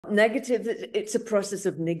negative, it's a process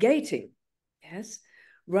of negating, yes,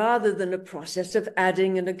 rather than a process of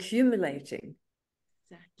adding and accumulating.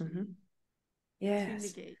 Exactly. Mm-hmm. Yes.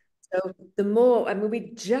 Negate. So the more, I mean,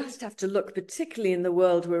 we just have to look, particularly in the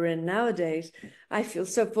world we're in nowadays. I feel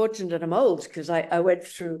so fortunate. I'm old because I went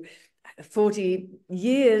through 40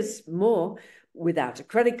 years more without a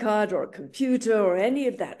credit card or a computer or any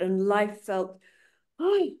of that. And life felt,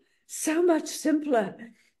 oh, so much simpler.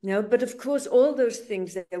 But of course, all those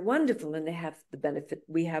things, they're wonderful and they have the benefit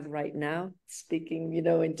we have right now, speaking,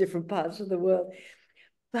 in different parts of the world.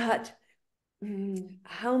 But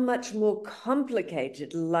how much more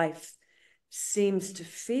complicated life seems to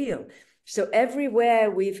feel. So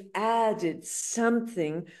everywhere we've added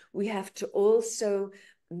something, we have to also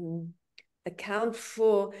account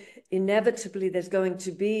for, inevitably there's going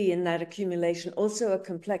to be in that accumulation also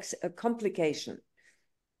a complication.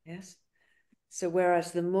 Yes. So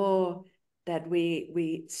whereas the more that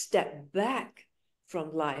we step back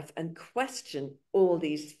from life and question all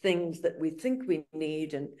these things that we think we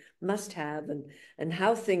need and must have and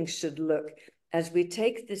how things should look, as we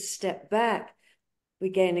take this step back, we're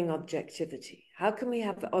gaining objectivity. How can we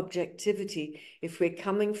have objectivity if we're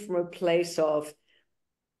coming from a place of,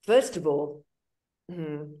 first of all,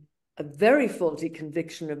 a very faulty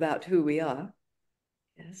conviction about who we are?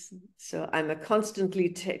 Yes. So I'm a constantly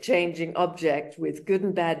changing object with good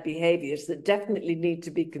and bad behaviors that definitely need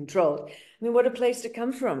to be controlled. I mean, what a place to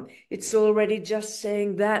come from. It's already just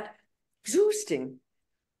saying that exhausting.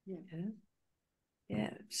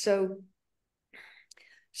 Yeah. So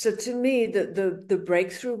to me, the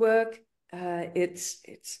breakthrough work, it's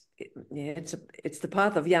the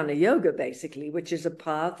path of Jnana Yoga, basically, which is a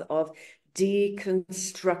path of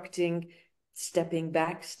deconstructing, stepping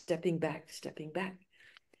back, stepping back, stepping back.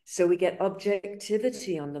 So we get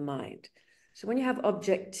objectivity on the mind. So when you have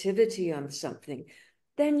objectivity on something,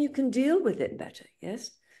 then you can deal with it better, yes?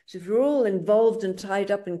 So if you're all involved and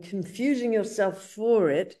tied up and confusing yourself for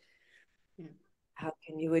it, how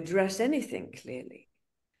can you address anything clearly?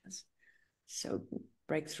 So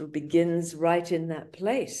breakthrough begins right in that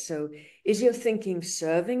place. So is your thinking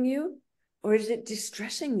serving you or is it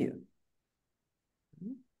distressing you?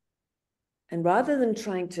 And rather than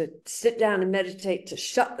trying to sit down and meditate to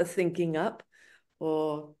shut the thinking up,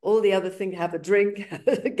 or all the other things, have a drink,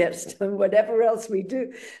 get some, whatever else we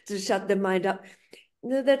do to shut the mind up,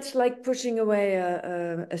 that's like pushing away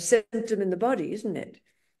a symptom in the body, isn't it?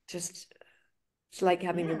 Just, it's like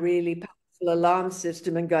having a really powerful alarm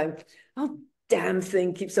system and going, oh, damn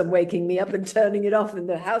thing keeps on waking me up and turning it off and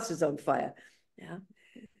the house is on fire. Yeah.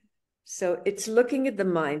 So it's looking at the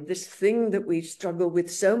mind, this thing that we struggle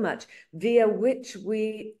with so much, via which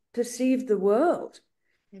we perceive the world.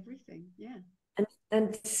 Everything, yeah.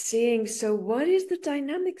 And seeing, so what is the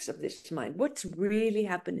dynamics of this mind? What's really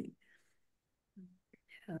happening?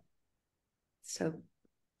 So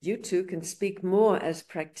you two can speak more as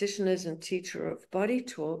practitioners and teacher of body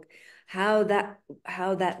talk, how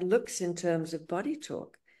that looks in terms of body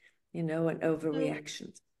talk, and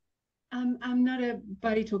overreactions. I'm not a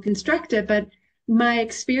BodyTalk instructor, but my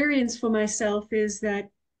experience for myself is that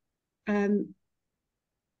I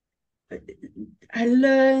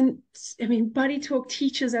learned, BodyTalk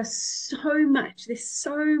teaches us so much. There's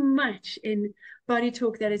so much in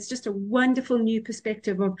BodyTalk that it's just a wonderful new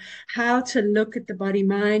perspective of how to look at the body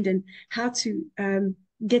mind and how to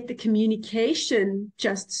get the communication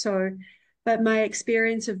just so. But my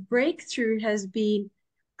experience of breakthrough has been,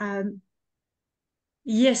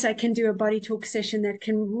 yes, I can do a BodyTalk session that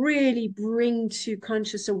can really bring to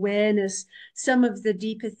conscious awareness some of the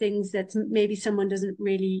deeper things that maybe someone doesn't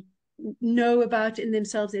really know about in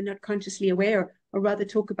themselves. They're not consciously aware, or rather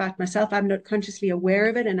talk about myself. I'm not consciously aware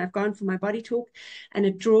of it, and I've gone for my BodyTalk and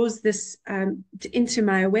it draws this into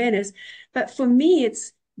my awareness. But for me,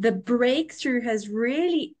 it's the breakthrough has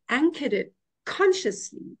really anchored it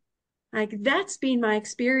consciously. Like that's been my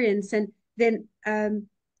experience. And then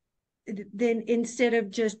instead of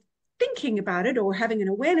just thinking about it or having an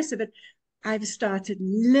awareness of it, I've started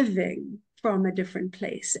living from a different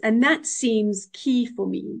place. And that seems key for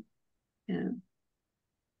me. Yeah.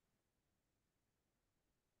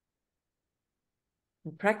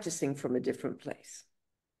 And practicing from a different place.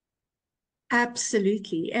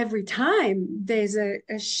 Absolutely. Every time there's a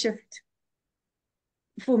shift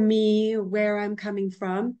for me where I'm coming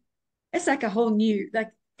from, it's like a whole new, like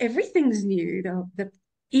everything's new.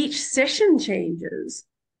 Each session changes.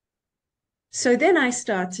 So then I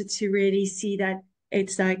started to really see that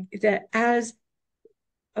it's like that as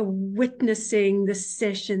a witnessing the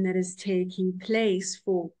session that is taking place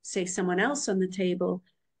for, say, someone else on the table,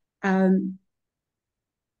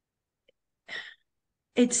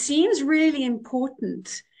 it seems really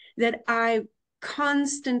important that I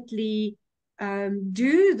constantly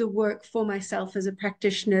do the work for myself as a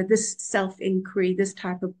practitioner, this self-inquiry, this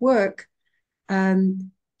type of work,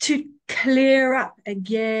 to clear up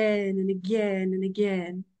again and again and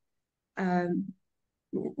again.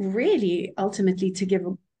 Really, ultimately, to give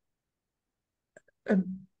I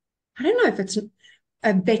don't know if it's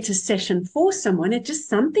a better session for someone. It just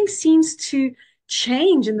something seems to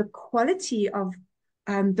change in the quality of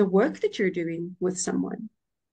the work that you're doing with someone.